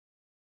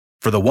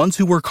For the ones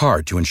who work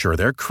hard to ensure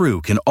their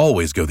crew can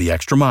always go the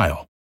extra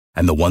mile,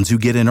 and the ones who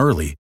get in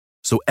early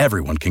so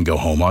everyone can go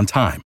home on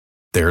time,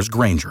 there's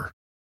Grainger,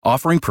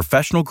 offering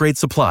professional-grade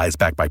supplies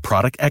backed by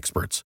product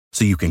experts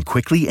so you can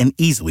quickly and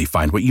easily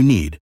find what you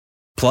need.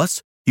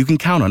 Plus, you can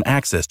count on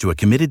access to a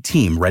committed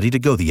team ready to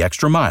go the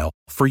extra mile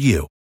for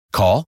you.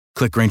 Call,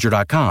 click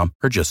Grainger.com,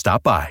 or just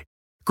stop by.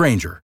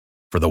 Grainger,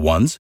 for the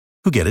ones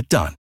who get it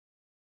done.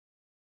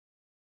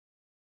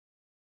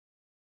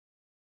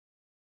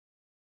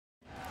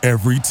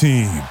 Every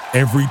team,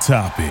 every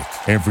topic,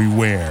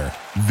 everywhere.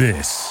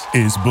 This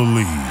is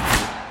Believe.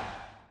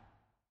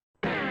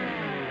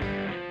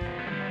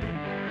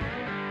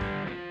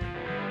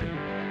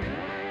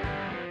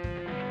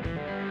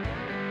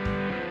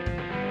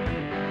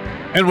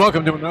 And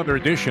welcome to another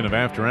edition of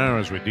After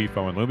Hours with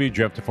Defo and Luby.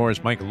 Jeff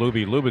DeForest, Michael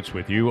Luby, Lubitz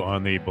with you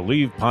on the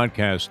Believe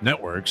Podcast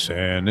Networks.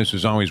 And this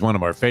is always one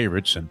of our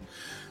favorites. And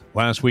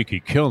last week he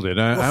killed it.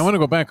 I want to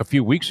go back a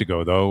few weeks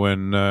ago, though,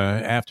 and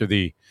after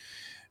the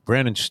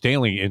Brandon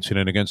Staley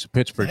incident against the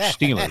Pittsburgh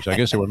Steelers. I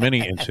guess there were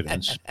many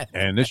incidents.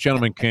 And this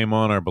gentleman came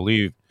on our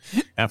Believe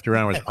After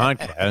Hours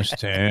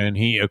podcast, and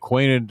he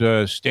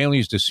equated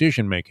Staley's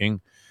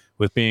decision-making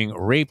with being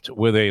raped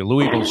with a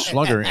Louisville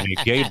slugger in a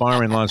gay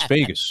bar in Las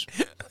Vegas.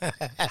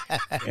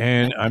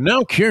 And I'm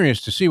now curious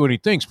to see what he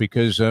thinks,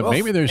 because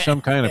maybe there's some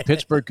kind of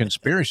Pittsburgh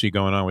conspiracy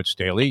going on with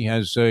Staley,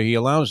 as he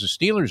allows the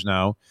Steelers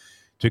now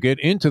to get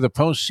into the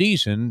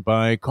postseason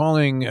by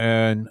calling,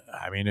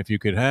 if you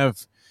could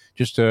have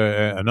just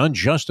an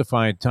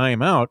unjustified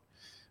timeout.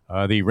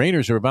 The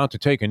Raiders are about to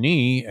take a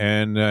knee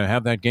and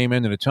have that game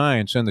end in a tie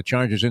and send the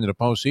Chargers into the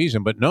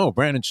postseason. But no,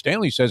 Brandon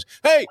Staley says,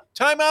 hey,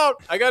 timeout.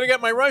 I got to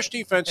get my rush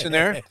defense in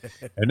there.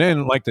 And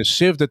then, like the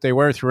sieve that they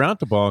were throughout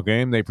the ball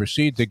game, they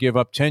proceed to give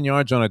up 10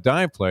 yards on a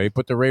dive play,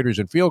 put the Raiders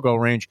in field goal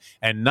range,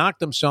 and knock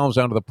themselves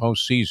out of the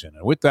postseason.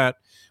 And with that,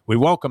 we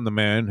welcome the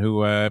man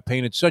who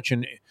painted such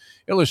an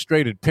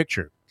illustrated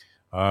picture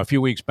a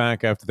few weeks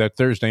back after that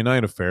Thursday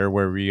night affair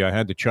where we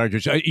had the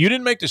Chargers. You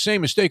didn't make the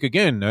same mistake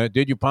again,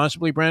 did you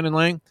possibly, Brandon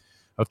Lang,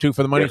 of Two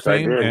for the Money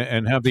fame,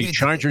 and have the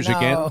Chargers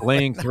again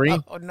laying 3?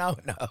 No.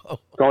 It's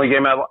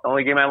the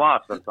only game I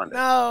lost on Sunday.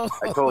 No.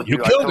 I told you.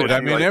 You killed it. I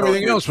mean,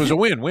 everything else was a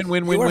win. Win.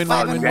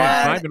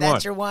 5-1.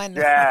 That's your one.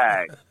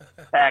 Jags,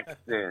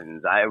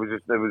 Texans. It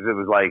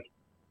was like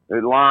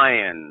the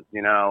Lions,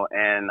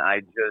 and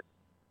I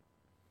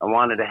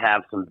wanted to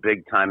have some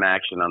big time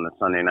action on the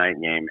Sunday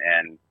night game,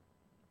 and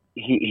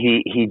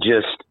he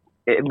just,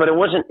 but it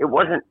wasn't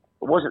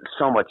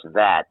so much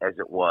that as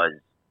it was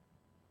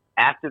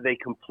after they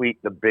complete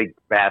the big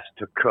pass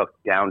to Cook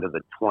down to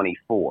the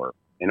 24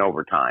 in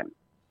overtime.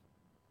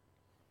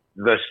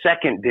 The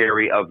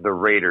secondary of the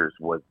Raiders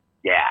was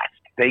gassed.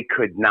 They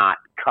could not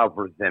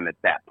cover them at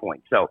that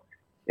point. So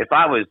if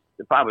I was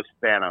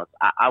Spanos,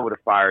 I would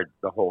have fired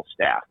the whole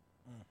staff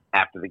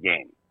after the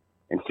game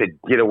and said,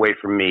 get away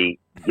from me,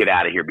 get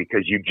out of here,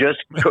 because you just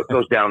took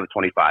those down to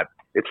 25.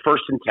 It's 1st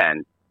and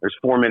 10. There's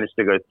 4 minutes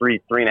to go,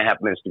 three and a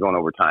half minutes to go in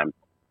overtime.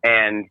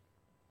 And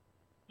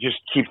just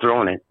keep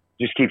throwing it.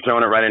 Just keep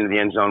throwing it right into the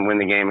end zone, win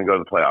the game, and go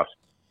to the playoffs.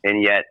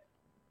 And yet,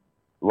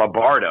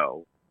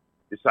 Lombardo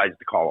decides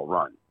to call a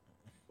run.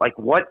 Like,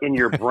 what in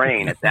your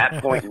brain at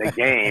that point in the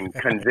game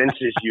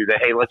convinces you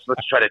that, hey, let's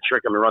try to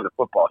trick them and run the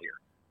football here?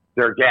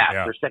 They're gassed.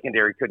 Yeah. Their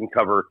secondary couldn't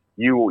cover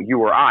you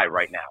or I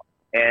right now.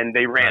 And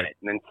they ran it.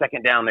 And then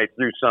second down, they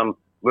threw some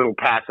little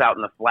pass out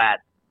in the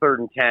flat. 3rd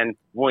and 10,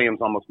 Williams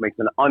almost makes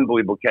an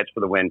unbelievable catch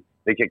for the win.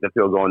 They kick the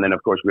field goal, and then,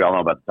 of course, we all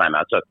know about the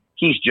timeout. So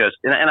he's just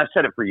 – and I've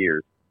said it for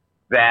years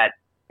that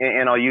 –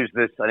 and I'll use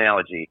this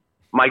analogy.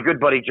 My good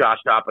buddy Josh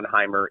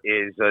Oppenheimer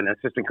is an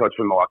assistant coach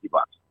for the Milwaukee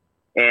Bucks.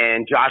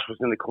 And Josh was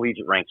in the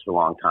collegiate ranks for a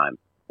long time.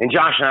 And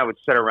Josh and I would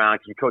sit around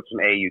because we coached some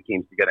AAU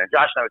teams together. And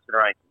Josh and I would sit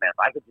around and say, man, if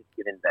I could just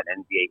get into that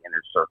NBA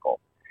inner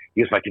circle.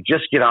 He goes, if I could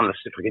just get on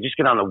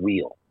the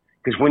wheel.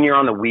 Because when you're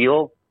on the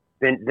wheel,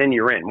 then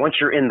you're in. Once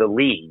you're in the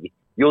league,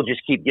 you'll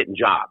just keep getting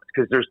jobs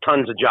because there's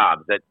tons of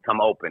jobs that come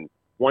open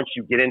once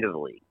you get into the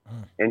league.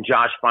 And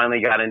Josh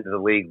finally got into the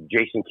league.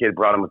 Jason Kidd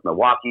brought him with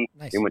Milwaukee.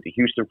 Nice. He went to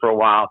Houston for a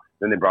while.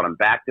 Then they brought him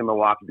back to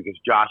Milwaukee because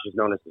Josh is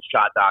known as the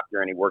shot doctor,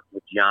 and he worked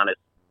with Giannis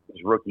his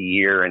rookie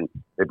year, and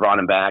they brought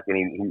him back,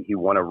 and he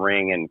won a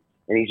ring, and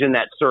he's in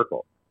that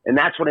circle. And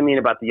that's what I mean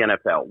about the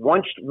NFL.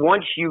 Once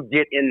you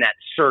get in that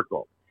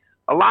circle,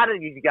 a lot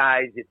of these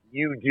guys, if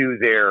you do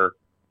their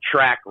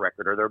track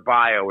record or their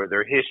bio or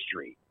their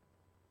history,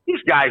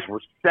 these guys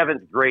were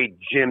 7th grade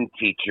gym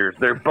teachers.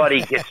 Their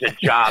buddy gets a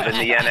job in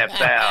the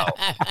NFL.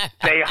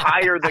 They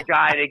hire the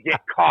guy to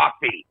get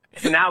coffee.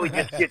 So now he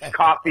just gets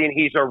coffee and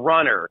he's a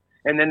runner.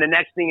 And then the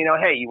next thing you know,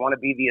 hey, you want to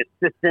be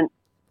the assistant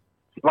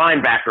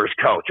linebackers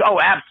coach? Oh,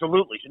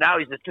 absolutely. So now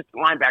he's the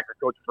assistant linebacker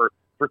coach for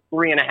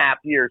 3.5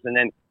 years. And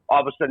then all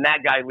of a sudden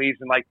that guy leaves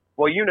and like,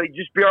 well, you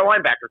just be our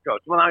linebacker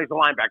coach. Well, now he's a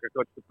linebacker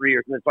coach for 3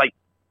 years. And it's like,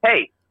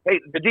 hey,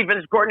 the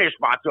defensive coordinator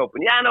spot's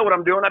open. Yeah, I know what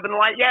I'm doing. I've been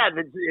like,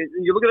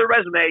 you look at the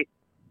resume.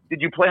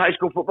 Did you play high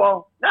school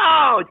football?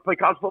 No. Did you play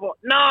college football?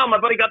 No. My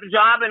buddy got the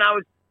job, and I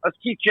was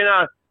teaching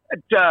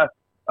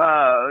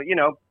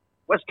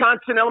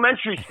Wisconsin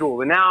Elementary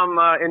School, and now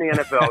I'm in the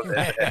NFL.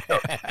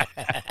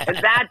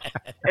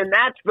 and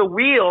that's the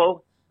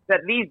wheel that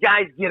these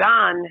guys get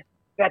on,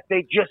 that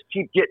they just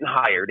keep getting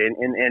hired. And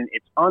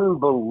it's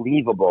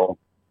unbelievable.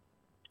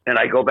 And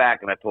I go back,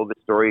 and I've told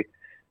this story to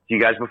you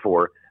guys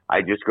before.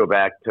 I just go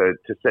back to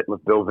sitting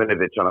with Bill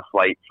Vinovich on a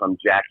flight from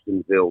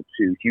Jacksonville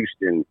to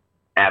Houston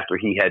after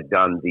he had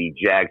done the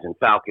Jags and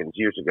Falcons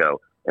years ago,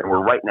 and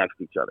we're right next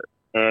to each other.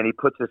 And he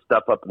puts his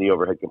stuff up in the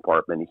overhead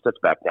compartment. He sits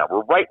back down.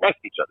 We're right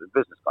next to each other in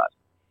business class.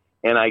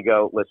 And I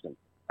go, listen,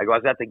 I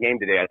was at the game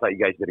today. I thought you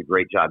guys did a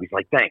great job. He's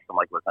like, thanks. I'm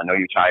like, listen, I know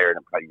you're tired.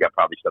 You got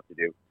probably stuff to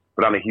do.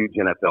 But I'm a huge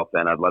NFL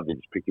fan. I'd love to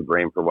just pick your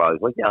brain for a while.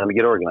 He's like, yeah, let me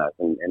get organized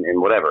and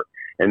whatever.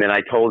 And then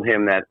I told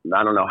him that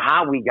I don't know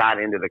how we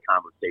got into the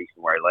conversation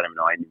where I let him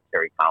know I knew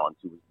Terry Collins,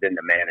 who was then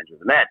the manager of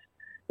the Mets.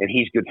 And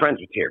he's good friends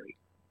with Terry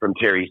from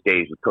Terry's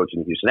days with coaching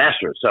the Houston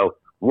Astros. So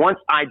once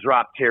I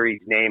dropped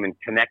Terry's name and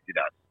connected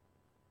us,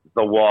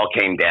 the wall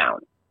came down.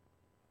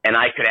 And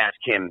I could ask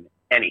him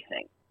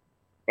anything.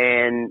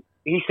 And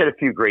he said a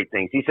few great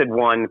things. He said,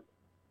 one,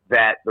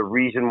 that the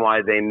reason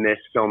why they miss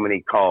so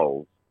many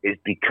calls is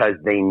because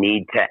they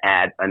need to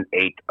add an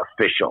eighth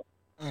official.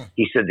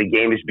 He said the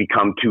game has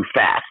become too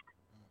fast.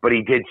 But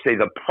he did say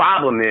the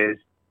problem is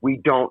we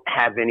don't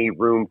have any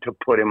room to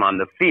put him on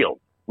the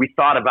field. We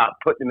thought about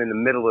putting him in the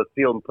middle of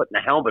the field and putting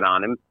a helmet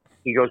on him.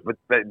 He goes, but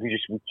we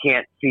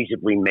can't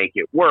feasibly make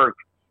it work.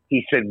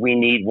 He said, we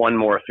need one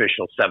more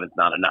official. Seven's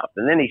not enough.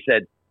 And then he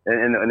said,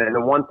 and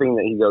the one thing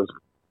that he goes,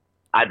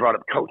 I brought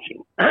up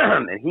coaching.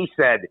 And he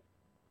said,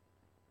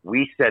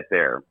 we sat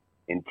there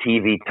in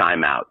TV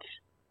timeouts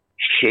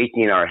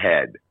shaking our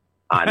head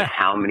on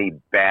how many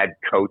bad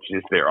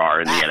coaches there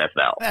are in the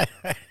NFL.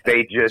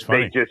 They just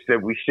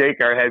said, we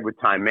shake our head with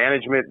time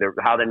management,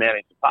 how they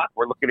manage the clock.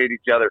 We're looking at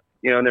each other,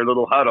 in their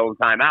little huddle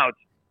timeouts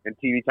and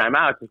TV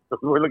timeouts.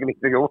 We're looking at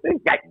each other, what are these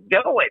guys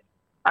doing?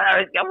 What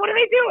are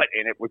they doing?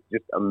 And it was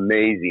just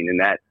amazing. And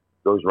that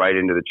goes right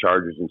into the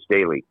Chargers and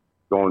Staley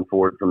going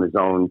forward from his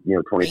own,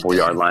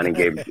 24-yard line and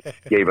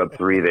gave up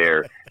 3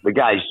 there. The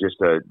guy's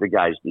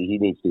he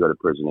needs to go to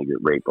prison and get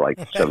raped like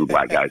 7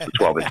 black guys with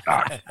 12-inch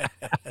cocks.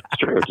 It's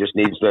true. It just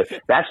needs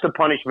to. That's the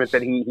punishment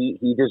that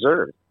he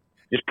deserves.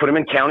 Just put him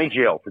in county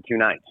jail for 2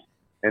 nights,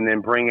 and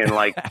then bring in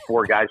like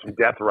 4 guys from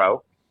death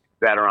row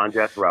that are on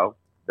death row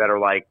that are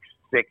like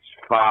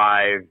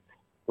 6'5",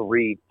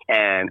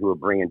 310, who are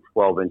bringing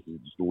 12 inches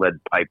of just lead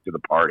pipe to the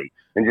party,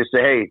 and just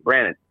say, hey,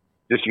 Brandon,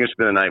 just you're going to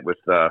spend the night with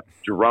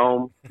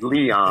Jerome,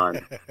 Leon,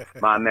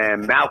 my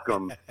man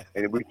Malcolm,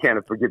 and we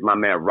can't forget my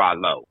man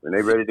Rollo. And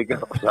they ready to go.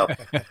 So,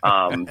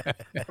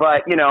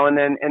 but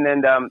and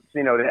then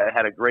they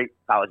had a great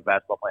college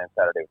basketball play on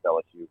Saturday with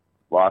LSU.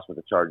 Lost with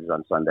the Chargers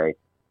on Sunday,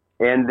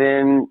 and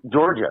then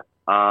Georgia.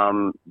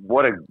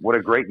 What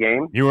a great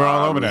game. You were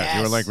all over that. Yes.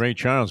 You were like Ray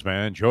Charles,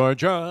 man.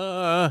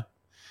 Georgia.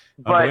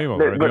 Unbelievable.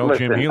 The old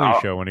Jim Healy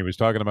show when he was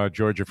talking about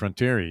Georgia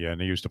Frontiere, and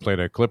he used to play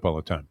that clip all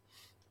the time.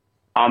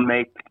 I'll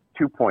make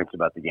 2 points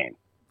about the game.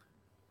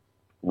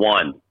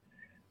 One,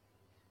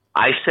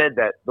 I said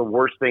that the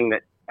worst thing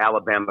that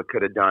Alabama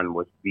could have done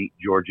was beat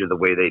Georgia the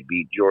way they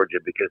beat Georgia,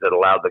 because it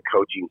allowed the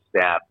coaching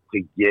staff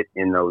to get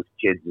in those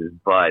kids'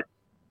 butt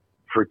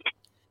for 2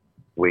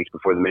 weeks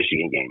before the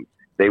Michigan game.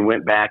 They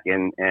went back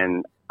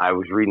and I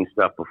was reading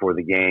stuff before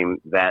the game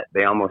that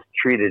they almost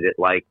treated it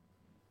like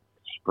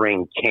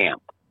spring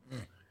camp.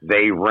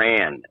 They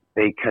ran.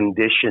 They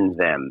conditioned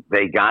them.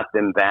 They got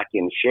them back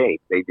in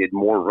shape. They did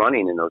more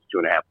running in those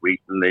 2.5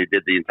 weeks than they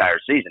did the entire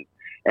season.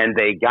 And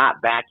they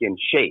got back in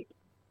shape.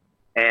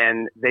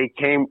 And they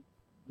came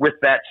with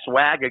that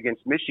swag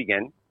against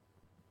Michigan.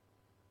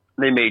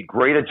 They made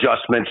great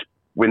adjustments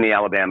in the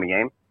Alabama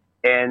game.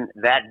 And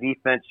that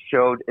defense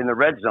showed in the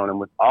red zone. And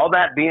with all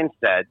that being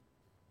said,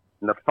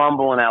 and the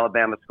fumble and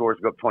Alabama scores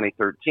go up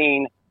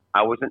 2013,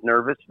 I wasn't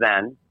nervous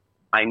then.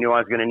 I knew I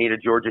was going to need a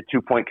Georgia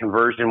 2-point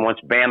conversion once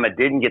Bama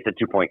didn't get the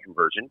 2-point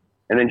conversion.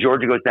 And then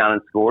Georgia goes down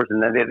and scores,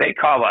 and then they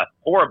call a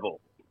horrible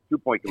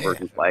 2-point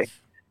conversion play.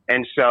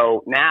 And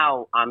so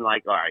now I'm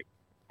like, all right,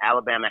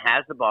 Alabama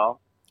has the ball,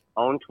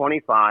 own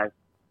 25,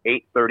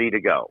 8:30 to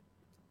go.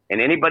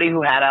 And anybody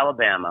who had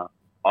Alabama,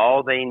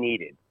 all they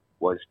needed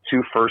was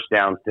 2 first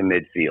downs to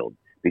midfield,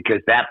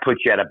 because that puts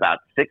you at about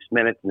 6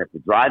 minutes. And if the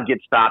drive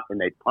gets stopped and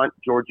they punt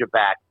Georgia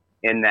back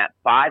in that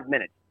 5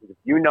 minutes, if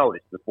you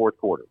notice the fourth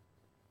quarter,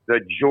 the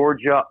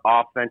Georgia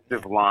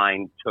offensive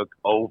line took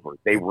over.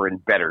 They were in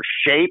better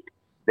shape.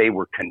 They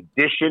were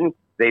conditioned.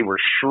 They were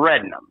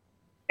shredding them.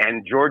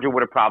 And Georgia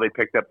would have probably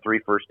picked up 3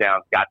 first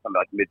downs, got something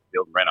like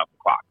midfield, and ran off the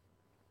clock.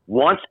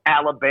 Once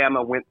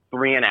Alabama went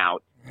 3 and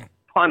out,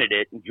 punted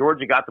it, and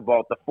Georgia got the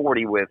ball at the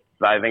 40 with,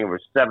 I think it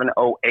was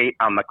 7:08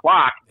 on the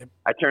clock.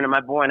 I turned to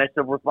my boy and I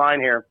said, we're fine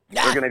here.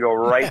 They're going to go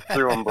right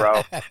through them,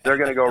 bro. They're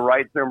going to go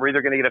right through them. We're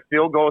either going to get a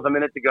field goal with a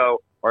minute to go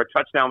or a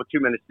touchdown with 2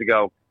 minutes to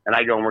go. And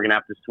I go, and we're going to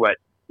have to sweat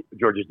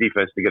Georgia's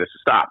defense to get us to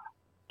stop.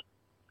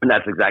 And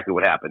that's exactly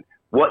what happened.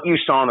 What you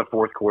saw in the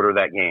fourth quarter of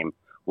that game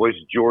was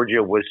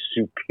Georgia was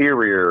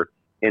superior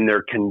in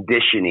their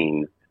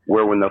conditioning,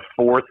 where when the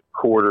fourth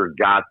quarter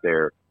got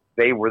there,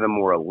 They were the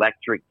more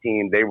electric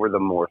team. They were the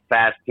more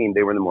fast team.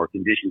 They were the more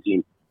conditioned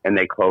team, and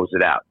they closed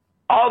it out.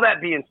 All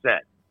that being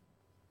said,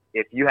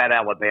 if you had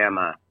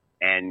Alabama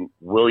and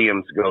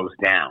Williams goes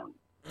down,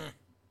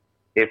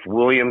 if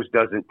Williams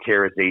doesn't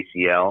tear his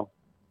ACL,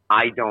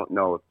 I don't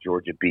know if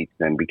Georgia beats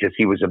them because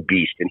he was a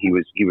beast and he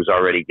was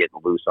already getting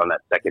loose on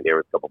that secondary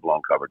with a couple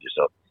blown coverages.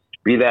 So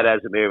be that as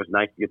it may, it was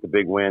nice to get the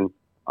big win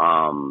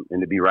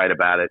and to be right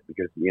about it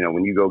because, you know,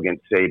 when you go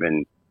against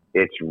Saban,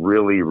 it's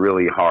really,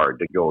 really hard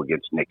to go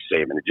against Nick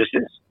Saban. It just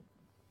is.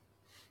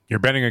 You're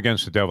betting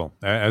against the devil,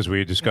 as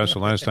we discussed the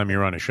last time you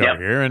were on a show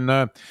here. And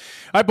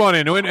I bought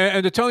into it.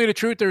 And to tell you the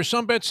truth, there are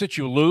some bets that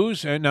you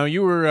lose. And now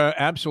you were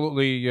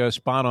absolutely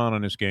spot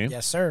on this game.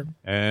 Yes, sir.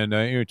 And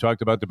you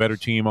talked about the better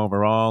team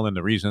overall and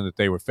the reason that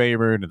they were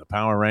favored and the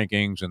power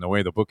rankings and the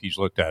way the bookies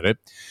looked at it.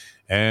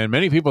 And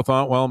many people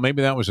thought, well,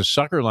 maybe that was a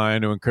sucker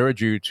line to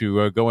encourage you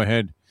to go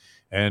ahead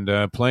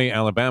and play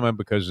Alabama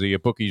because the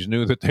bookies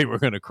knew that they were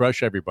going to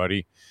crush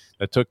everybody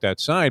that took that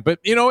side. But,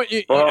 you know,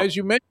 as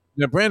you mentioned,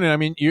 Brandon, I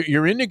mean,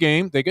 you're in the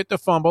game. They get the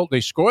fumble. They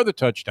score the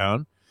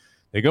touchdown.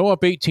 They go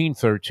up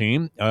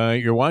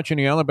 18-13. You're watching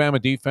the Alabama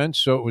defense,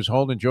 so it was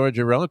holding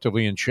Georgia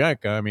relatively in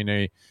check. I mean,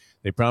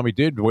 they probably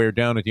did wear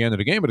down at the end of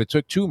the game, but it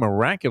took two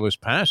miraculous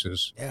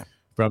passes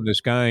from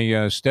this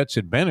guy,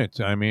 Stetson Bennett.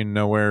 I mean,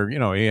 where, you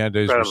know, he had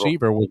his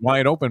receiver was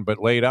wide open but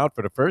laid out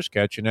for the first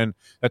catch, and then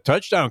a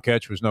touchdown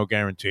catch was no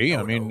guarantee.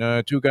 I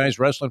mean, two guys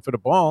wrestling for the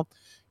ball.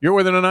 You're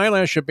within an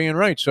eyelash of being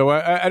right. So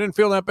I didn't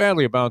feel that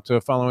badly about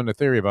following the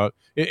theory about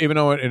it, even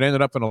though it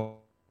ended up in a...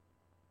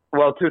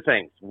 Well, two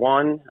things.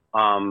 One,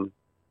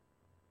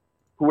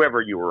 whoever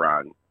you were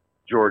on,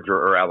 Georgia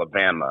or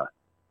Alabama,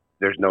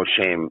 there's no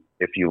shame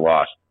if you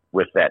lost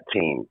with that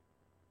team.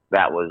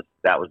 That was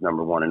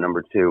number one. And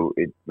number two,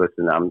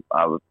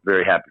 I was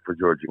very happy for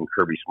Georgia and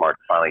Kirby Smart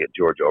to finally get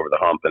Georgia over the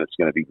hump, and it's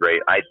going to be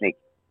great. I think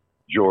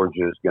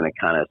Georgia is going to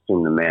kind of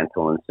assume the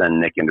mantle and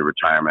send Nick into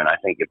retirement. I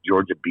think if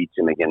Georgia beats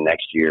him again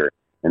next year,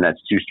 and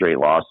that's 2 straight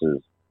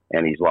losses,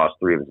 and he's lost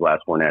 3 of his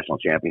last 4 national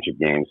championship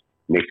games,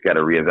 Nick's got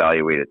to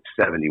reevaluate at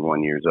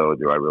 71 years old.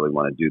 Do I really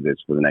want to do this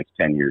for the next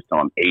 10 years till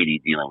I'm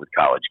 80 dealing with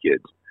college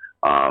kids?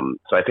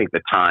 So I think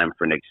the time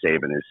for Nick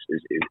Saban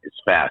is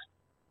fast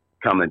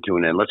coming to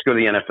an end. Let's go to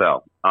the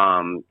NFL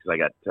because I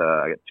got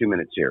 2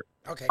 minutes here.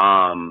 Okay.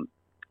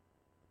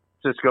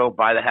 Cisco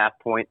by the half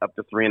point up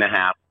to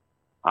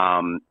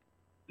 3.5.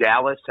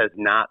 Dallas has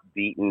not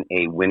beaten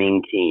a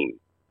winning team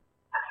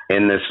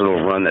in this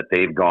little run that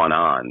they've gone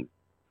on.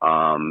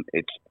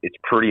 It's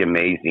pretty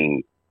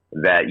amazing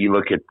that you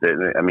look at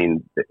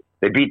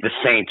they beat the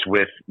Saints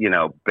with, you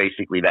know,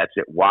 basically that's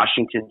it.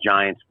 Washington,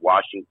 Giants,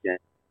 Washington,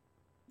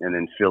 and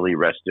then Philly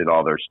rested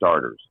all their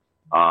starters.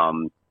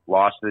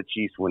 Lost to the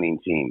Chiefs winning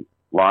team,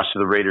 lost to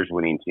the Raiders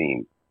winning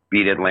team,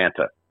 beat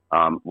Atlanta,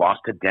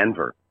 lost to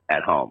Denver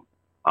at home.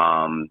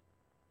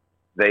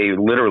 They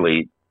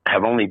literally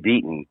have only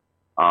beaten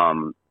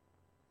 3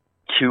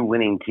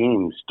 winning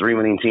teams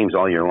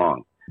all year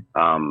long.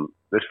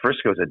 This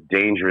Frisco's a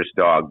dangerous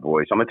dog,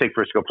 boys. So I'm going to take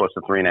Frisco plus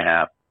the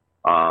 3.5.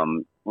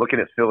 Looking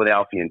at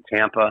Philadelphia and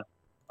Tampa,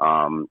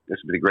 this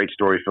would be a great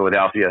story,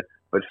 Philadelphia,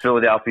 but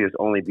Philadelphia has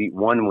only beat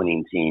 1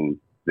 winning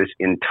team this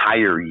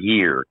entire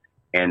year,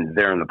 and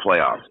they're in the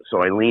playoffs.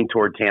 So I lean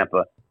toward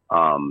Tampa.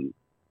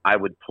 I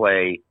would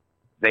play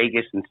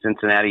Vegas and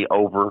Cincinnati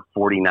over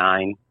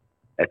 49.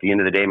 At the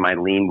end of the day, my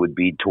lean would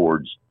be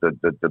towards the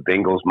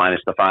Bengals minus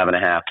the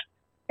 5.5.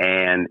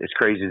 And as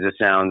crazy as it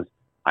sounds,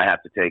 I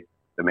have to take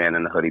the man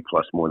in the hoodie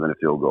plus more than a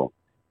field goal.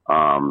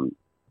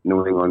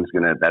 New England's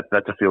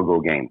that's a field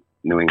goal game,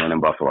 New England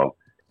and Buffalo.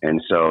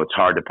 And so it's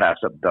hard to pass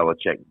up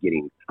Belichick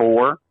getting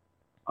 4.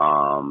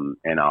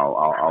 And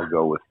I'll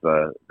go with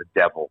the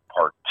Devil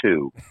Part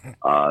 2,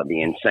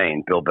 the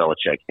insane Bill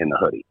Belichick in the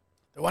hoodie.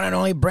 The one and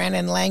only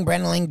Brandon Lang,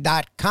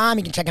 BrandonLang.com.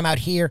 You can check him out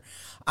here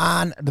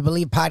on the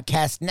Believe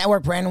Podcast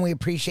Network. Brandon, we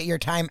appreciate your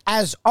time.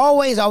 As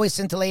always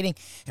scintillating.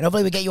 And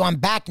hopefully we get you on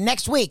back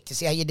next week to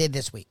see how you did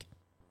this week.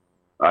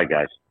 All right,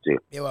 guys. See you.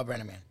 Be well,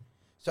 Brandon, man.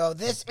 So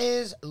this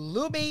is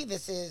Luby.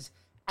 This is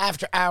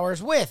After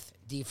Hours with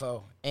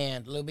Defo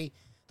and Luby.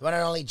 The one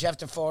and only Jeff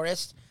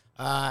DeForest.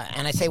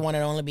 And I say one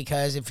and only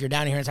because if you're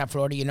down here in South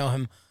Florida, you know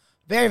him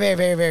very, very,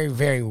 very, very,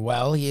 very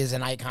well. He is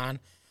an icon,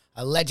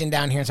 a legend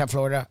down here in South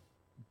Florida.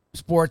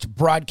 Sports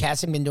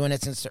broadcasting, been doing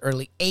it since the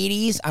early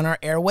 80s on our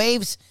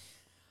airwaves.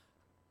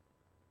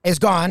 Is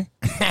gone.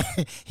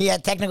 He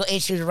had technical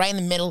issues right in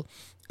the middle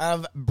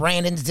of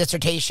Brandon's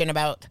dissertation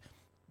about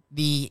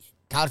the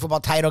college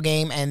football title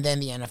game and then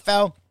the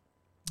NFL.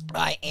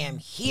 I am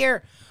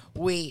here.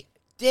 We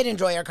did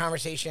enjoy our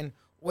conversation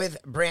with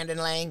Brandon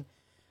Lang.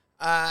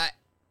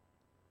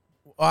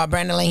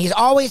 Brandon Lang, he's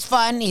always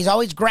fun. He's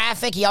always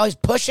graphic. He always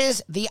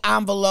pushes the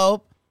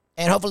envelope.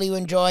 And hopefully you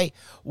enjoy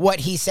what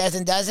he says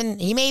and does. And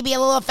he may be a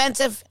little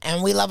offensive,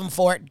 and we love him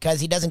for it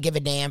because he doesn't give a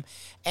damn.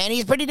 And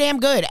he's pretty damn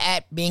good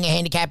at being a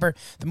handicapper.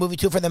 The movie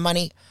 2 for the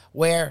Money,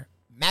 where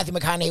Matthew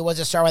McConaughey was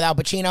a star with Al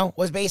Pacino,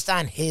 was based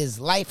on his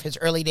life, his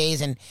early days.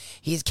 And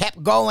he's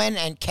kept going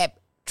and kept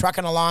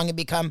trucking along and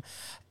become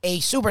a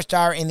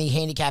superstar in the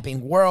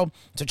handicapping world.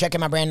 So check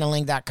him out,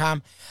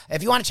 BrandonLang.com.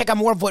 If you want to check out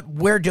more of what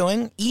we're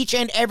doing each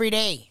and every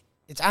day,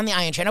 it's on the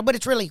Iron Channel, but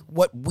it's really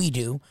what we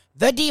do.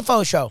 The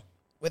Defo Show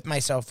with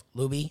myself,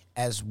 Luby,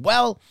 as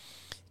well.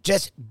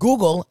 Just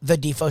Google The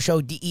Defo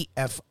Show,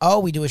 D-E-F-O.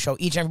 We do a show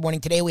each and every morning.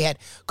 Today we had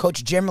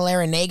Coach Jim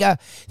Larrañaga,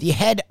 the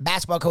head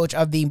basketball coach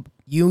of the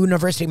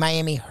University of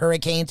Miami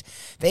Hurricanes.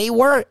 They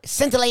were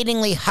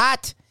scintillatingly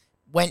hot,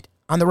 went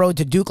on the road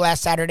to Duke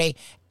last Saturday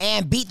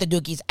and beat the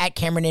Dukies at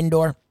Cameron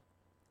Indoor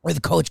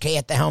with Coach K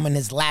at the helm in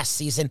his last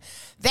season.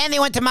 Then they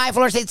went to my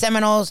Florida State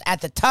Seminoles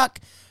at the tuck,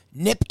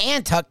 nip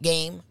and tuck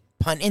game,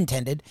 pun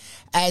intended,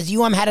 as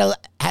UM had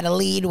a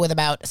lead with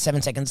about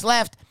 7 seconds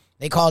left.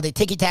 They called a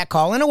ticky-tack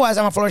call, and it was.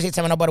 I'm a Florida State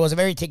Seminole, but it was a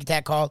very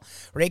ticky-tack call.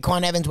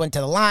 Raekwon Evans went to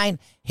the line,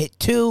 hit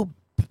two.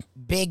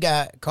 Big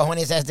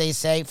cojones, as they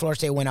say. Florida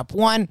State went up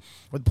 1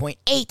 with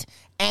 0.8,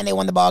 and they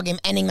won the ball game,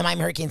 ending the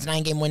Miami Hurricanes'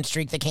 9-game win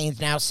streak. The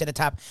Canes now sit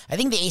atop, I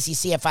think, the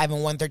ACC at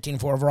 5-1,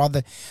 13-4 overall.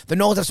 The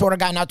Noles have sort of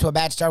gotten out to a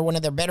bad start. One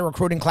of their better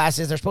recruiting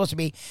classes. They're supposed to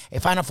be a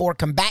Final Four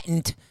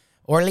combatant,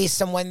 or at least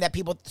someone that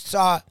people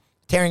saw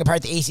tearing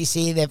apart the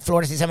ACC. The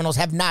Florida State Seminoles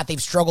have not.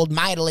 They've struggled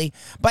mightily,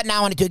 but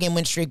now on a 2-game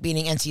win streak,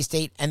 beating NC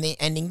State and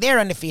ending their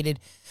undefeated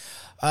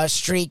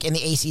streak in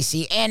the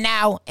ACC, and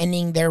now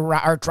ending their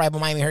arch-rival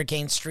Miami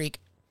Hurricanes streak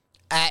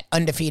at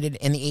undefeated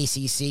in the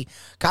ACC.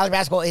 College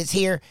basketball is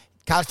here.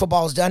 College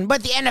football is done,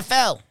 but the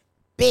NFL,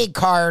 big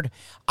card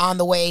on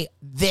the way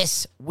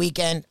this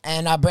weekend,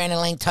 and Brandon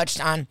Lang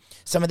touched on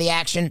some of the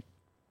action,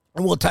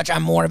 and we'll touch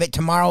on more of it.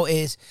 Tomorrow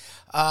is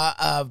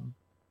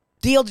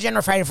Deal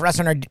Degenerate Friday for us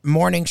on our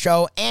morning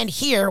show, and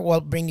here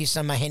we'll bring you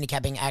some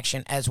handicapping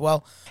action as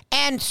well,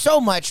 and so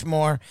much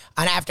more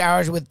on After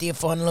Hours with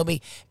Defo and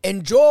Luby.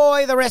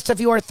 Enjoy the rest of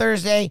your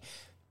Thursday.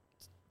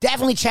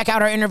 Definitely check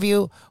out our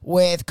interview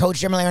with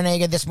Coach Jim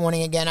Larrañaga this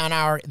morning again on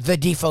our The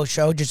Defo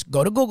Show. Just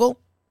go to Google,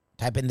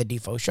 type in The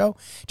Defo Show.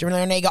 Jim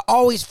Larrañaga,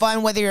 always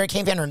fun whether you're a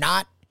Cane fan or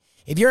not.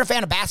 If you're a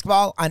fan of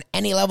basketball on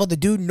any level, the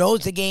dude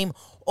knows the game,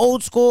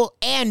 old school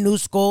and new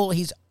school.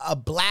 He's a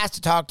blast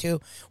to talk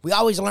to. We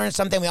always learn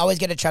something. We always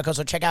get a chuckle,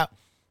 so check out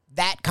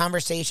that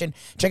conversation.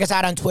 Check us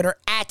out on Twitter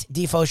at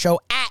Defo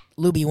Show, at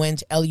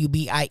LubyWins,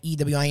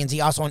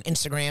 L-U-B-I-E-W-I-N-Z. Also on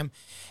Instagram,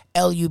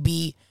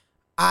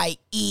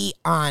 L-U-B-I-E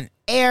on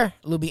air,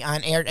 Luby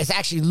on air. It's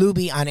actually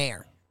Luby on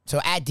air. So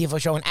at Defo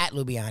Show and at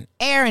Luby on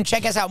air. And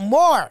check us out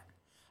more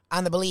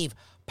on the Believe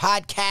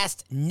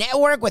Podcast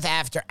Network with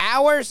After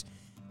Hours.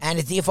 And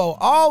as Defo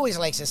always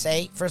likes to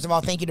say, first of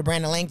all, thank you to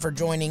Brandon Lang for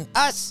joining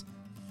us.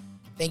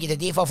 Thank you to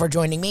Defo for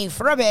joining me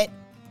for a bit.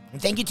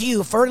 And thank you to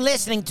you for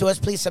listening to us.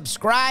 Please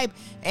subscribe.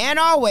 And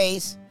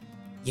always,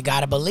 you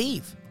gotta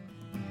believe.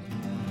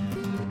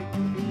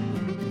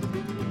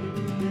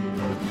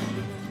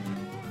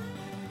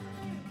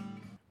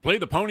 Play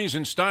the ponies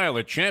in style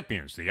at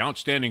Champions, the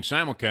outstanding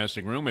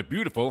simulcasting room at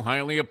beautiful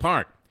Hialeah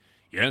Park.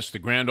 Yes, the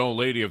grand old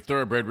lady of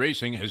thoroughbred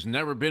racing has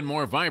never been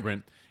more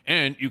vibrant,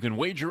 and you can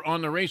wager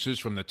on the races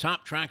from the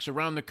top tracks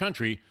around the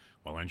country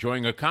while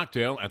enjoying a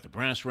cocktail at the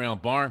Brass Rail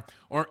Bar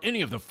or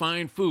any of the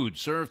fine food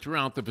served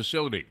throughout the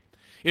facility.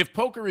 If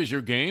poker is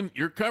your game,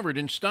 you're covered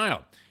in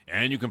style,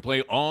 and you can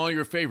play all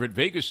your favorite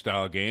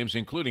Vegas-style games,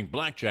 including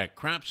blackjack,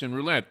 craps, and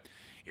roulette,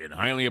 in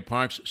Hialeah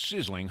Park's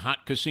sizzling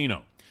hot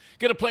casino.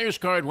 Get a player's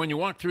card when you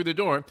walk through the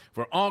door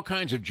for all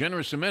kinds of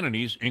generous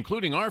amenities,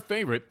 including our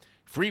favorite,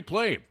 free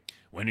play,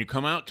 when you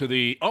come out to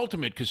the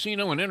ultimate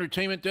casino and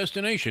entertainment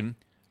destination,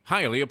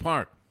 Hialeah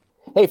Park.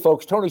 Hey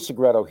folks, Tony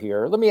Segreto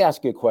here. Let me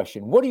ask you a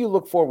question. What do you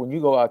look for when you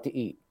go out to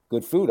eat?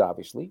 Good food,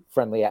 obviously,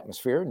 friendly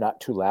atmosphere,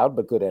 not too loud,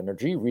 but good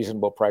energy,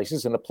 reasonable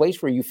prices, and a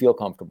place where you feel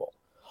comfortable.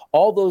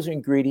 All those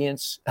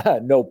ingredients,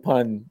 no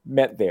pun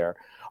meant there,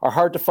 are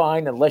hard to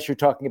find unless you're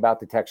talking about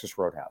the Texas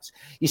Roadhouse.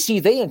 You see,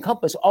 they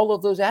encompass all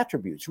of those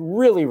attributes.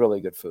 Really, really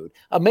good food,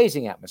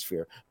 amazing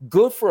atmosphere,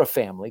 good for a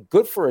family,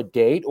 good for a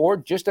date, or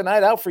just a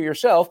night out for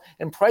yourself,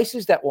 and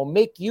prices that will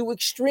make you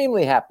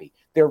extremely happy.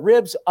 Their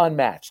ribs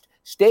unmatched,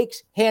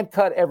 steaks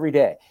hand-cut every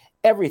day.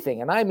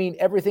 Everything, and I mean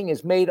everything,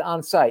 is made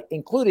on site,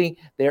 including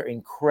their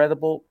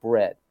incredible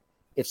bread.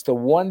 It's the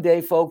one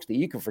day, folks, that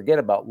you can forget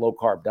about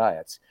low-carb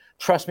diets.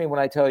 Trust me when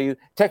I tell you,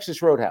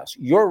 Texas Roadhouse,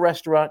 your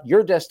restaurant,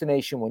 your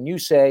destination when you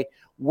say,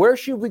 where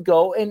should we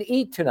go and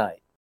eat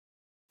tonight?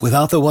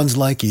 Without the ones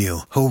like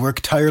you, who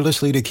work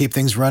tirelessly to keep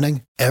things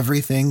running,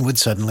 everything would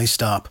suddenly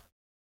stop.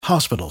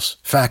 Hospitals,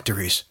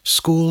 factories,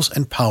 schools,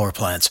 and power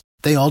plants,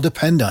 they all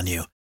depend on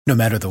you. No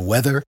matter the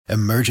weather,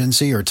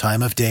 emergency, or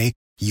time of day,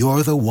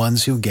 you're the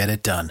ones who get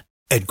it done.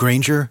 At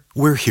Grainger,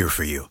 we're here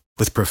for you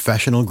with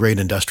professional-grade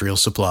industrial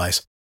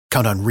supplies.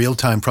 Count on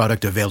real-time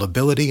product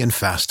availability and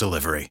fast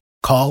delivery.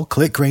 Call,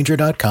 click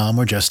Grainger.com,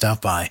 or just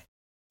stop by.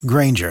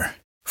 Grainger,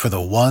 for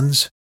the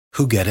ones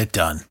who get it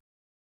done.